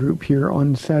cleaning group here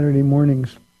on Saturday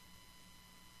mornings.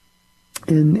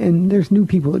 And there's new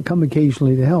people that come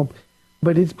occasionally to help.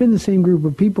 But it's been the same group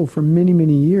of people for many,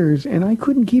 many years, and I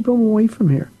couldn't keep them away from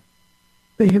here.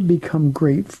 They have become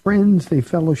great friends. They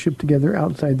fellowship together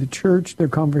outside the church. Their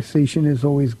conversation is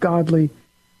always godly.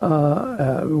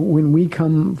 When we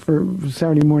come for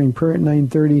Saturday morning prayer at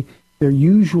 9:30, they're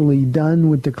usually done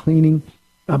with the cleaning,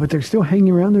 but they're still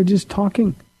hanging around. They're just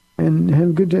talking and have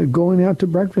a good time, going out to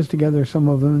breakfast together, some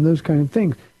of them, and those kind of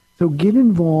things. So get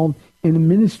involved in a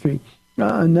ministry.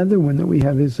 Another one that we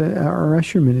have is our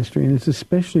usher ministry, and it's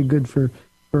especially good for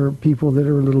people that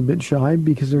are a little bit shy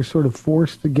because they're sort of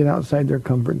forced to get outside their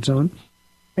comfort zone.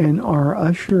 And our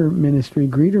usher ministry,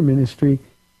 greeter ministry,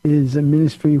 is a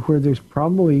ministry where there's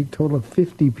probably a total of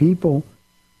 50 people,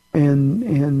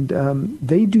 and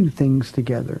they do things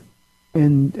together,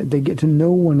 and they get to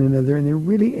know one another, and they're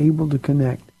really able to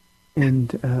connect, and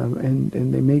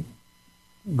they make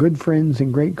good friends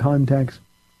and great contacts.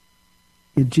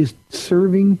 It's just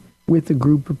serving with a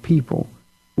group of people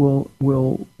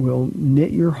will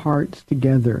knit your hearts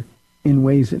together in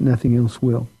ways that nothing else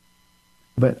will.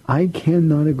 But I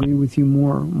cannot agree with you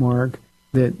more, Mark,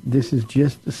 that this is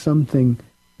just something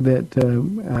that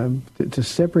to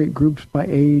separate groups by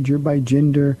age or by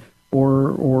gender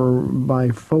or by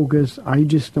focus, I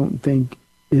just don't think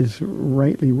is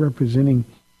rightly representing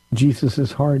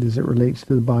Jesus' heart as it relates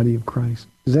to the body of Christ.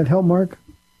 Does that help, Mark?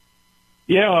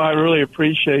 Yeah, I really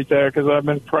appreciate that because I've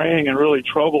been praying and really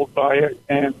troubled by it.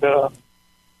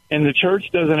 And the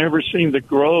church doesn't ever seem to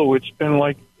grow. It's been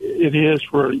like it is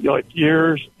for like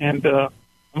years. And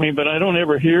but I don't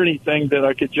ever hear anything that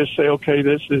I could just say, okay,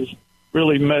 this is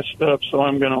really messed up, so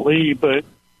I'm going to leave. But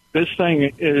this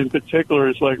thing in particular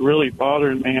is like really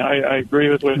bothering me. I agree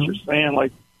with what you're saying.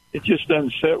 Like it just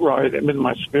doesn't sit right in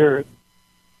my spirit.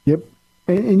 Yep.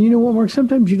 And you know what, Mark?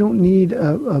 Sometimes you don't need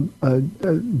a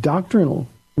doctrinal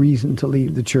reason to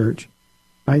leave the church.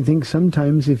 I think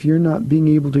sometimes if you're not being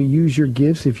able to use your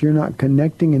gifts, if you're not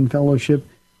connecting in fellowship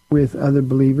with other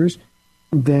believers,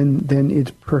 then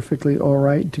it's perfectly all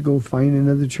right to go find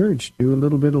another church. Do a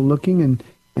little bit of looking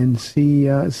and see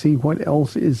what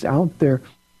else is out there.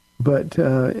 But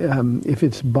if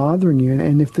it's bothering you,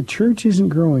 and if the church isn't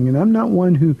growing, and I'm not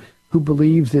one who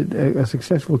believes that a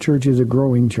successful church is a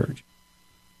growing church.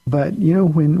 But, you know,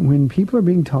 when people are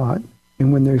being taught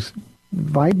and when there's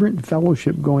vibrant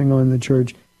fellowship going on in the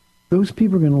church, those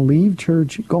people are going to leave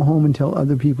church, go home and tell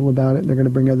other people about it, and they're going to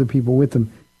bring other people with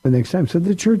them the next time. So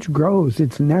the church grows.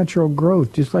 It's natural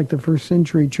growth, just like the first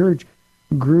century church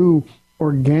grew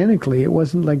organically. It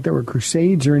wasn't like there were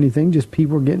crusades or anything, just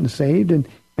people were getting saved, and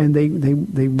they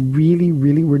really,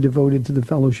 really were devoted to the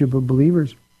fellowship of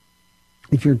believers.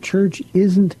 If your church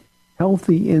isn't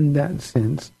healthy in that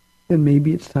sense, then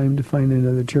maybe it's time to find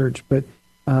another church. But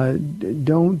don't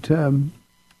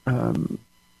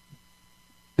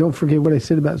forget what I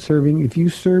said about serving. If you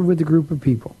serve with a group of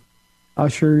people,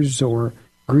 ushers or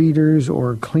greeters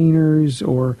or cleaners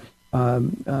or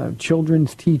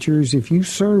children's teachers, if you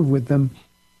serve with them,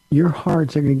 your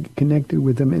hearts are going to get connected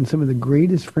with them, and some of the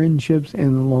greatest friendships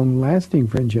and long-lasting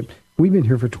friendships. We've been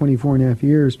here for 24 and a half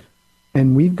years,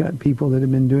 and we've got people that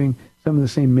have been doing some of the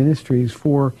same ministries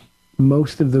for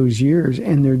most of those years,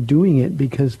 and they're doing it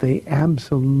because they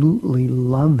absolutely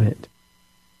love it.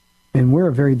 And we're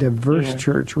a very diverse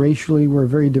church. Racially, we're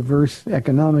very diverse.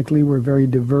 Economically, we're very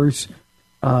diverse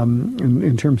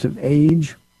in terms of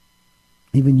age,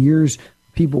 even years,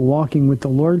 people walking with the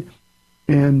Lord.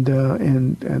 And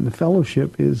the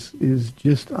fellowship is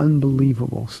just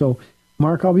unbelievable. So,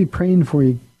 Mark, I'll be praying for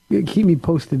you. Keep me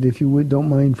posted if you don't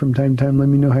mind from time to time. Let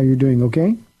me know how you're doing,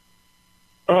 okay?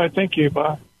 All right, thank you.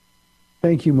 Bye.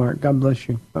 Thank you, Mark. God bless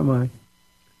you. Bye-bye.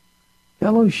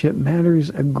 Fellowship matters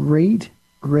a great,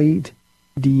 great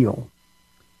deal.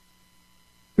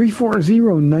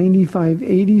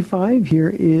 340-9585. Here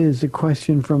is a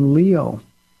question from Leo.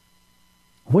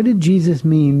 What did Jesus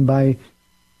mean by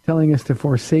telling us to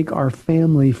forsake our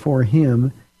family for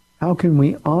him? How can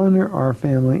we honor our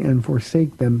family and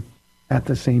forsake them at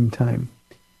the same time?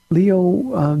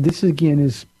 Leo, this again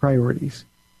is priorities.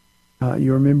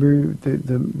 You remember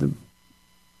the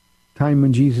time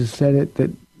when Jesus said it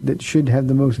that should have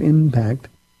the most impact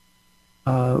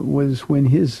was when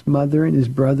his mother and his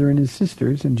brother and his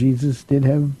sisters, and Jesus did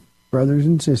have brothers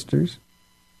and sisters,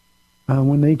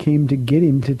 when they came to get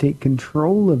him to take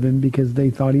control of him because they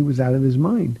thought he was out of his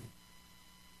mind.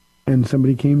 And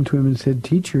somebody came to him and said,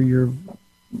 "Teacher, your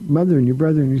mother and your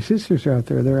brother and your sisters are out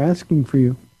there. They're asking for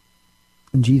you."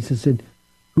 And Jesus said,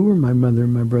 "Who are my mother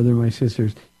and my brother and my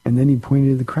sisters?" And then he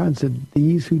pointed to the crowd and said,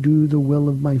 "These who do the will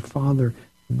of my Father,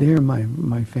 they're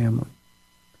my family."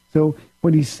 So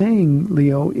what he's saying,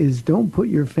 Leo, is don't put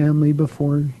your family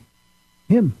before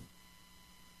him.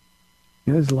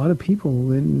 You know, there's a lot of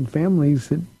people in families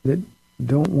that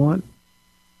don't want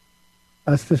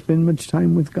us to spend much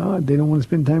time with God. They don't want to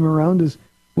spend time around us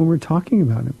when we're talking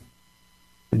about him.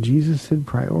 And Jesus said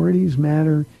priorities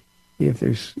matter. If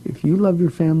you love your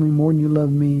family more than you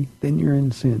love me, then you're in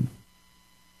sin.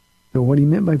 So what he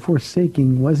meant by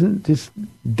forsaking wasn't just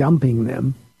dumping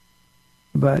them,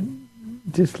 but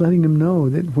just letting them know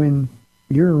that when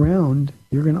you're around,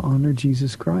 you're going to honor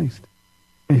Jesus Christ.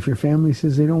 And if your family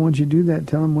says they don't want you to do that,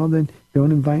 tell them, well, then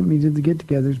don't invite me to the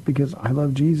get-togethers because I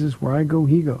love Jesus. Where I go,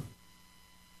 he goes.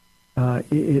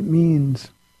 It means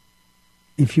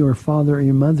if you're a father or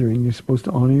your mother, and you're supposed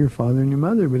to honor your father and your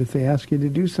mother, but if they ask you to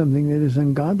do something that is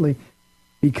ungodly,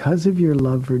 because of your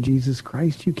love for Jesus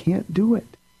Christ, you can't do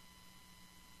it.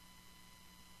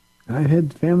 I've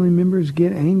had family members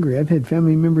get angry. I've had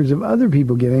family members of other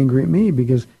people get angry at me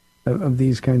because of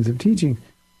these kinds of teachings.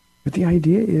 But the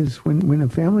idea is when a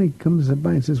family comes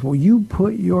by and says, well, you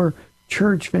put your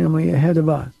church family ahead of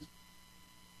us.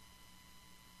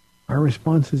 Our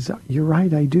response is, you're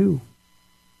right, I do.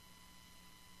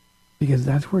 Because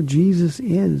that's where Jesus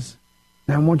is.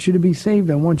 And I want you to be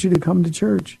saved. I want you to come to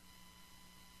church.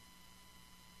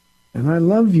 And I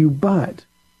love you, but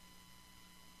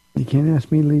you can't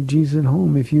ask me to leave Jesus at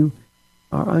home if you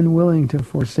are unwilling to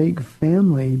forsake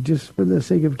family just for the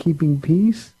sake of keeping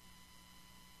peace.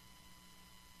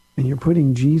 And you're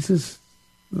putting Jesus,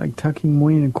 like tucking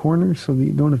away in a corner so that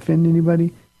you don't offend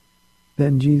anybody,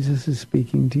 then Jesus is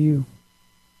speaking to you.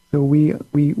 So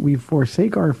we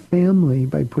forsake our family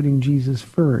by putting Jesus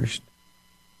first.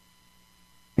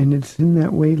 And it's in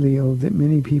that way, Leo, that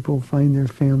many people find their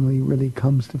family really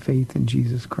comes to faith in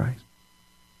Jesus Christ.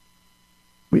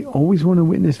 We always want to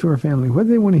witness to our family, whether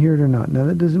they want to hear it or not. Now,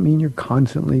 that doesn't mean you're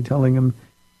constantly telling them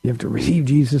you have to receive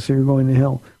Jesus or you're going to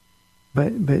hell.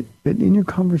 But in your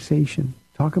conversation,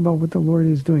 talk about what the Lord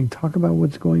is doing. Talk about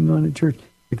what's going on at church.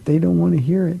 If they don't want to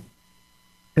hear it,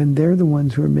 then they're the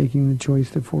ones who are making the choice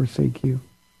to forsake you.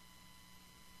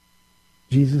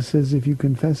 Jesus says, if you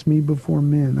confess me before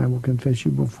men, I will confess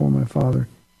you before my Father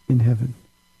in heaven.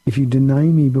 If you deny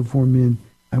me before men,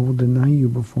 I will deny you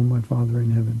before my Father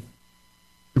in heaven.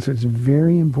 And so it's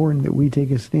very important that we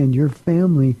take a stand. Your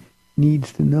family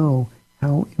needs to know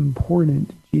how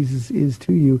important Jesus is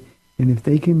to you. And if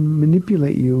they can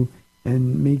manipulate you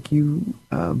and make you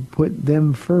put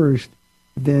them first,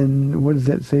 then what does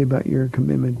that say about your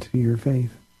commitment to your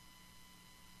faith?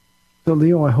 So,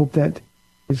 Leo, I hope that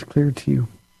is clear to you.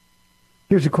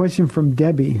 Here's a question from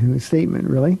Debbie, a statement,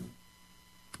 really.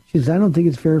 She says, I don't think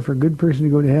it's fair for a good person to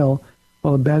go to hell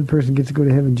while a bad person gets to go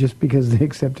to heaven just because they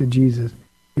accepted Jesus.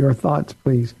 Your thoughts,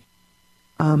 please.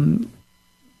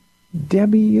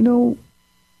 Debbie,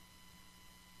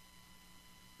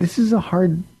 this is a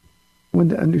hard one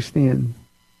to understand.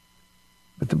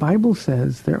 But the Bible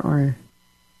says there are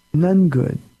none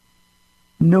good,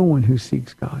 no one who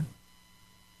seeks God.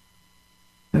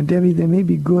 Now, Debbie, they may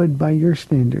be good by your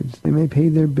standards. They may pay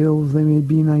their bills. They may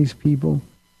be nice people.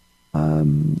 They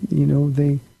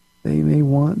may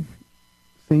want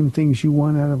same things you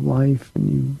want out of life, and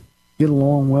you get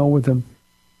along well with them.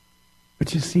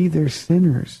 But you see, they're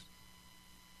sinners.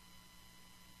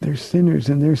 They're sinners,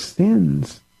 and their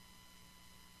sins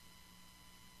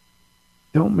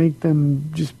don't make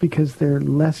them, just because they're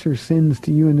lesser sins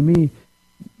to you and to me,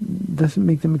 doesn't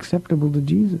make them acceptable to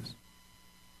Jesus.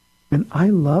 And I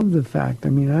love the fact,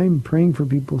 I'm praying for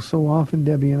people so often,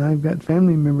 Debbie, and I've got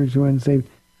family members who are unsaved.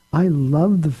 I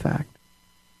love the fact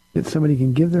that somebody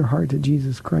can give their heart to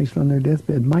Jesus Christ on their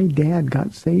deathbed. My dad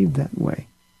got saved that way.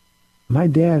 My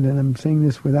dad, and I'm saying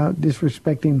this without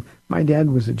disrespecting, my dad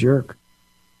was a jerk.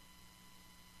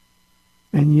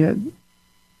 And yet,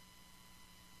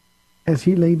 as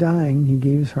he lay dying, he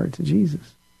gave his heart to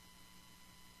Jesus.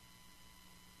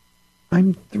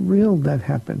 I'm thrilled that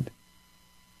happened.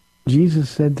 Jesus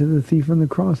said to the thief on the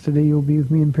cross, today you'll be with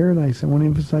me in paradise. I want to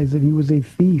emphasize that he was a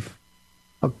thief,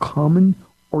 a common,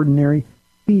 ordinary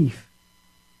thief.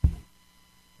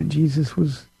 And Jesus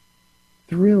was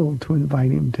thrilled to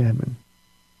invite him to heaven.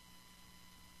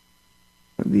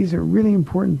 But these are really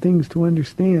important things to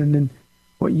understand, and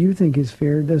what you think is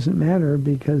fair doesn't matter,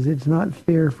 because it's not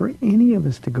fair for any of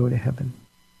us to go to heaven.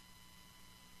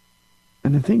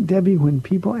 And I think, Debbie, when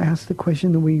people ask the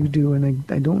question the way you do, and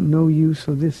I don't know you,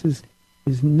 so this is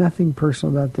nothing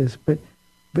personal about this, but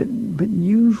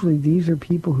usually these are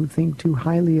people who think too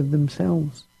highly of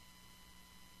themselves.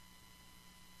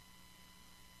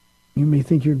 You may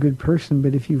think you're a good person,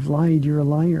 but if you've lied, you're a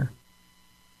liar.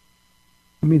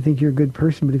 You may think you're a good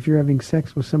person, but if you're having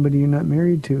sex with somebody you're not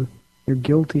married to, you're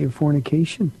guilty of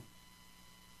fornication.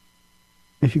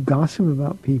 If you gossip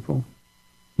about people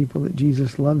that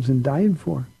Jesus loves and died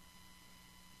for,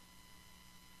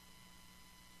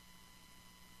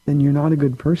 then you're not a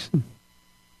good person.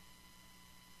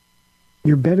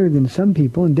 You're better than some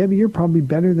people, and Debbie, you're probably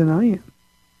better than I am.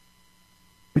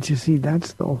 But you see,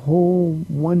 that's the whole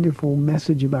wonderful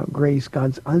message about grace,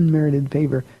 God's unmerited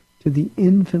favor to the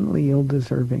infinitely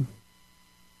ill-deserving.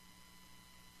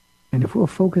 And if we'll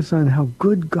focus on how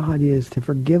good God is to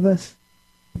forgive us,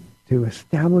 to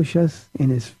establish us in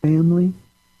his family,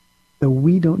 though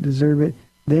we don't deserve it,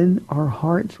 then our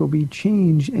hearts will be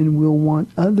changed and we'll want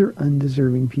other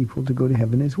undeserving people to go to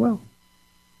heaven as well.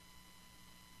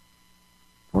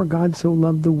 For God so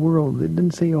loved the world. It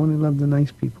didn't say he only loved the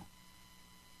nice people.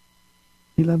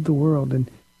 He loved the world. And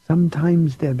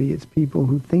sometimes, Debbie, it's people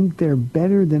who think they're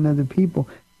better than other people.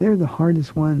 They're the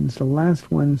hardest ones, the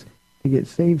last ones to get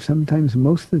saved. Sometimes,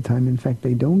 most of the time, in fact,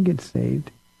 they don't get saved.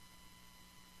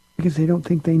 because they don't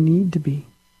think they need to be.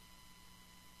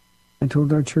 I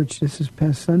told our church this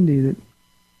past Sunday that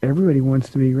everybody wants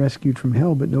to be rescued from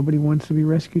hell, but nobody wants to be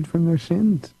rescued from their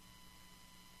sins.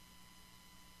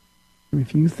 And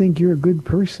if you think you're a good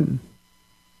person,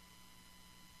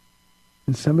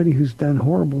 and somebody who's done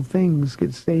horrible things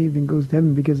gets saved and goes to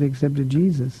heaven because they accepted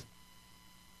Jesus,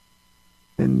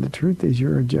 then the truth is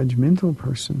you're a judgmental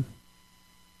person.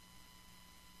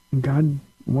 And God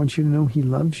wants you to know he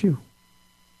loves you.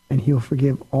 And he'll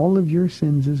forgive all of your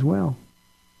sins as well.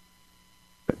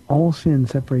 But all sin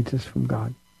separates us from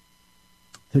God.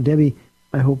 So Debbie,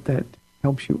 I hope that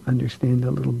helps you understand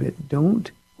a little bit. Don't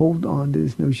hold on to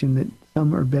this notion that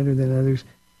some are better than others,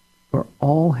 for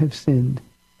all have sinned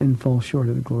and fall short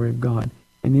of the glory of God.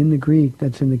 And in the Greek,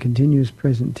 that's in the continuous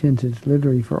present tense. It's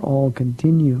literally for all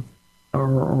continue,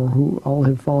 or who all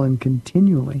have fallen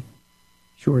continually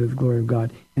short of the glory of God,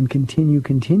 and continue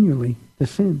continually to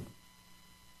sin.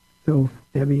 So,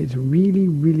 Debbie, it's really,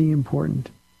 really important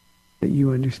that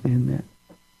you understand that.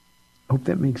 I hope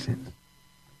that makes sense.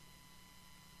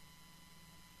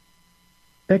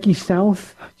 Becky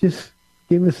South just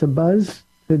gave us a buzz.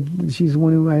 She's the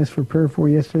one who I asked for prayer for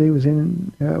yesterday.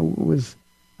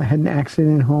 I had an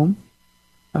accident at home.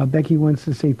 Becky wants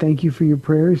to say thank you for your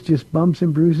prayers. Just bumps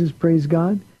and bruises, praise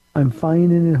God. I'm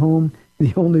fine in at home.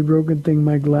 The only broken thing,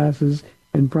 my glasses,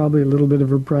 and probably a little bit of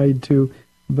her pride too.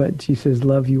 But she says,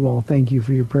 love you all. Thank you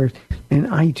for your prayers.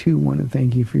 And I too want to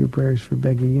thank you for your prayers for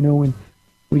Becky. You know, when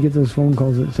we get those phone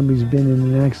calls that somebody's been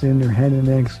in an accident or had an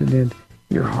accident,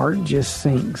 your heart just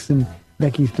sinks. And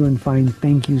Becky's doing fine.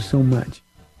 Thank you so much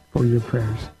for your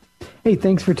prayers. Hey,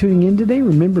 thanks for tuning in today.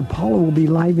 Remember, Paula will be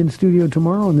live in studio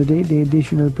tomorrow on the day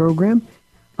edition of the program.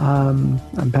 I'm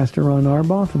Pastor Ron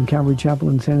Arbaugh from Calvary Chapel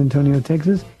in San Antonio,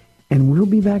 Texas. And we'll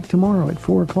be back tomorrow at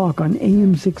 4 o'clock on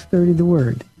AM 630 The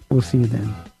Word. We'll see you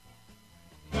then.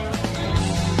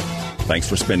 Thanks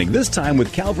for spending this time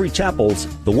with Calvary Chapel's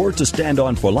The Word to Stand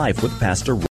On for Life with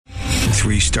Pastor Ron.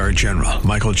 3-star General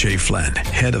Michael J. Flynn,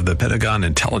 head of the Pentagon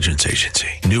Intelligence Agency,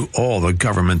 knew all the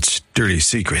government's dirty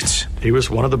secrets. He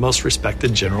was one of the most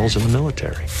respected generals in the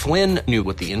military. Flynn knew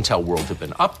what the intel world had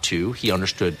been up to. He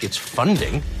understood its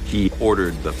funding. He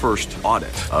ordered the first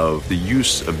audit of the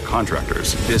use of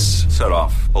contractors. This set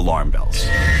off alarm bells.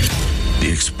 The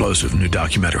explosive new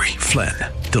documentary, Flynn,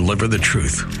 Deliver the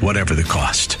Truth, Whatever the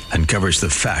Cost, uncovers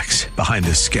the facts behind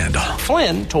this scandal.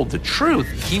 Flynn told the truth.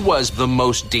 He was the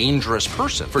most dangerous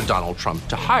person for Donald Trump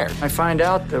to hire. I find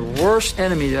out the worst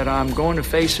enemy that I'm going to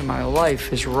face in my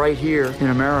life is right here in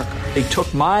America. They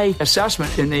took my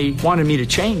assessment and they wanted me to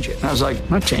change it. And I was like, I'm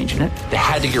not changing it. They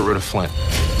had to get rid of Flynn.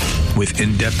 With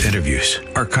in-depth interviews,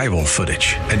 archival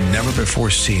footage, and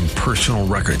never-before-seen personal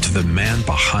records of the man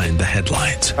behind the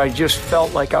headlines. I just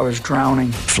felt like I was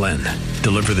drowning. Flynn,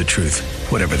 Deliver the Truth,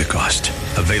 Whatever the Cost.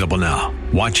 Available now.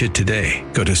 Watch it today.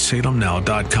 Go to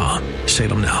salemnow.com.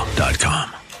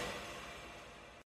 salemnow.com.